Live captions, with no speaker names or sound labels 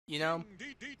You know,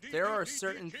 there are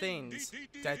certain things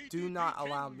that do not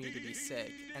allow me to be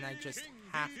sick, and I just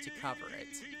have to cover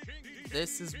it.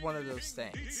 This is one of those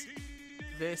things.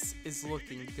 This is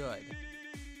looking good.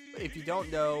 If you don't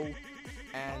know,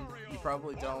 and you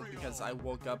probably don't because I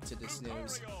woke up to this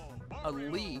news, a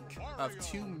leak of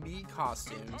 2 Mii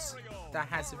costumes that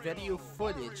has video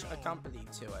footage accompanied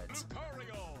to it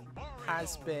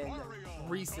has been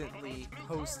recently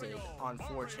posted on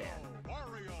 4chan.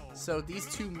 So these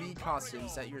 2 Mii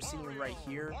costumes that you're seeing right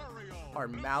here are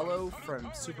Mallow from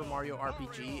Super Mario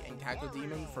RPG and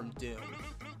Cacodemon from Doom.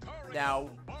 Now,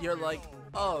 you're like,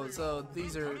 oh, so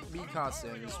these are Mii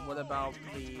costumes, what about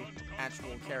the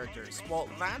actual characters? Well,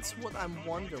 that's what I'm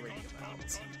wondering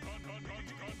about.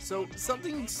 So,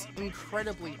 something's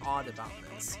incredibly odd about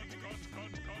this.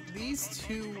 These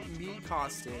 2 Mii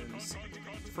costumes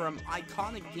from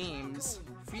iconic games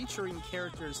featuring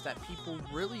characters that people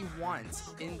really want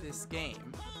in this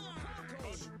game.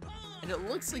 And it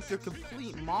looks like they're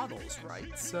complete models,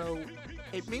 right? So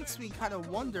it makes me kind of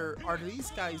wonder, are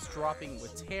these guys dropping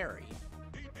with Terry?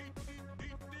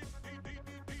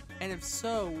 And if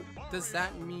so, does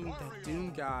that mean that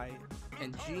Doomguy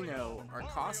and Geno are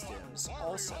costumes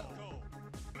also?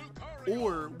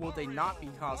 Or will they not be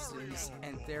costumes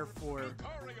and therefore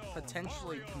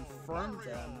potentially confirm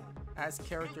them as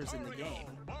characters in the game?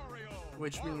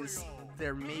 Which means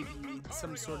there may be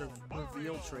some sort of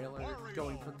reveal trailer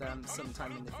going for them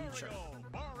sometime in the future.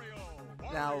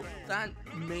 Now, that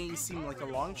may seem like a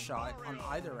long shot on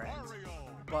either end,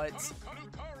 but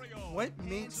what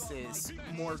makes this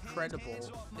more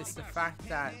credible is the fact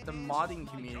that the modding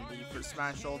community for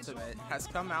Smash Ultimate has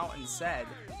come out and said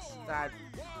that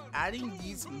adding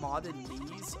these modded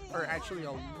Miis are actually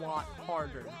a lot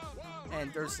harder,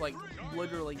 and there's like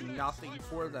literally nothing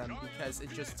for them because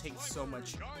it just takes so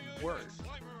much work.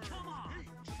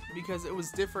 Because it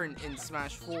was different in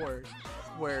Smash 4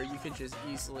 where you could just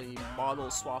easily model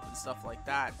swap and stuff like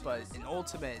that, but in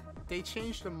Ultimate they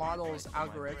changed the models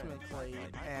algorithmically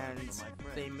and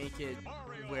they make it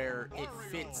where it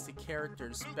fits the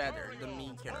characters better, the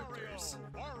Mii characters,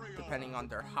 depending on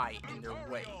their height and their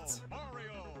weight.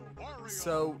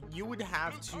 So you would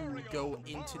have to go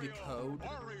into the code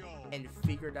and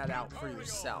figure that out for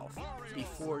yourself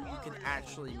before you can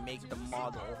actually make the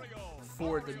model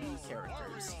for the Mii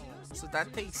characters. So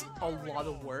that takes a lot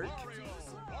of work,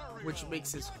 which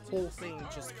makes this whole thing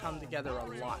just come together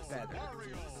a lot better.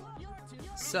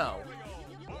 So,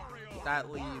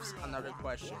 that leaves another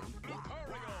question.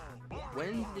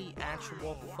 When the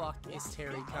actual fuck is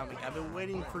Terry coming? I've been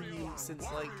waiting for you since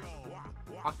like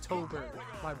October,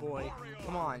 my boy.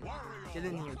 Come on, get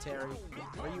in here, Terry.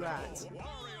 Where you at?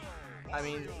 I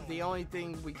mean, the only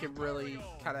thing we can really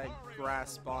kind of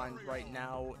grasp on right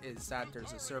now is that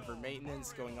there's a server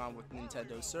maintenance going on with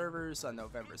Nintendo servers on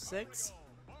November 6th,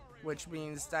 which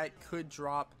means that could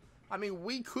drop. I mean,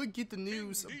 we could get the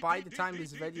news by the time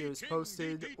this video is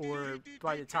posted or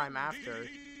by the time after,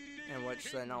 in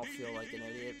which then I'll feel like an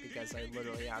idiot because I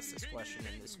literally asked this question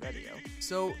in this video.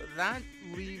 So that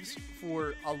leaves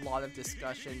for a lot of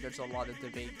discussion. There's a lot of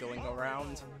debate going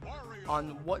around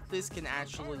on what this can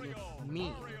actually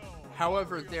mean.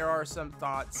 However, there are some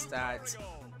thoughts that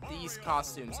these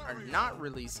costumes are not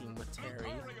releasing with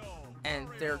Terry, and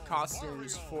they're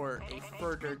costumes for a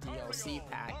further DLC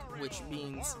pack, which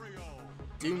means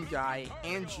Doomguy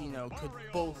and Geno could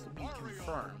both be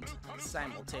confirmed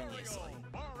simultaneously.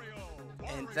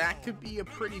 And that could be a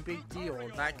pretty big deal.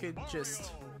 That could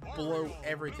just blow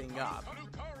everything up.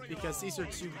 Because these are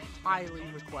 2 highly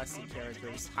requested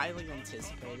characters, highly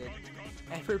anticipated.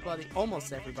 Everybody,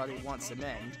 almost everybody wants them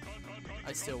in.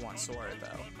 I still want Sora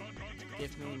though.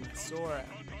 Give me my Sora.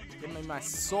 Give me my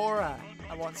Sora.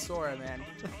 I want Sora, man.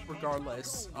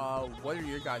 Regardless, what are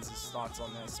your guys' thoughts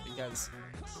on this? Because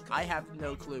I have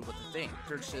no clue what to think.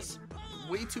 There's just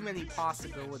way too many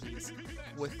possibilities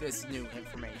with this new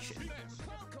information.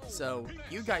 So,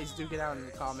 you guys do get out in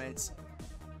the comments.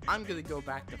 I'm gonna go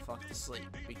back the fuck to sleep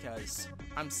because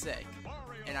I'm sick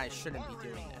and I shouldn't be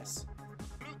doing this.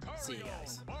 See you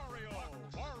guys.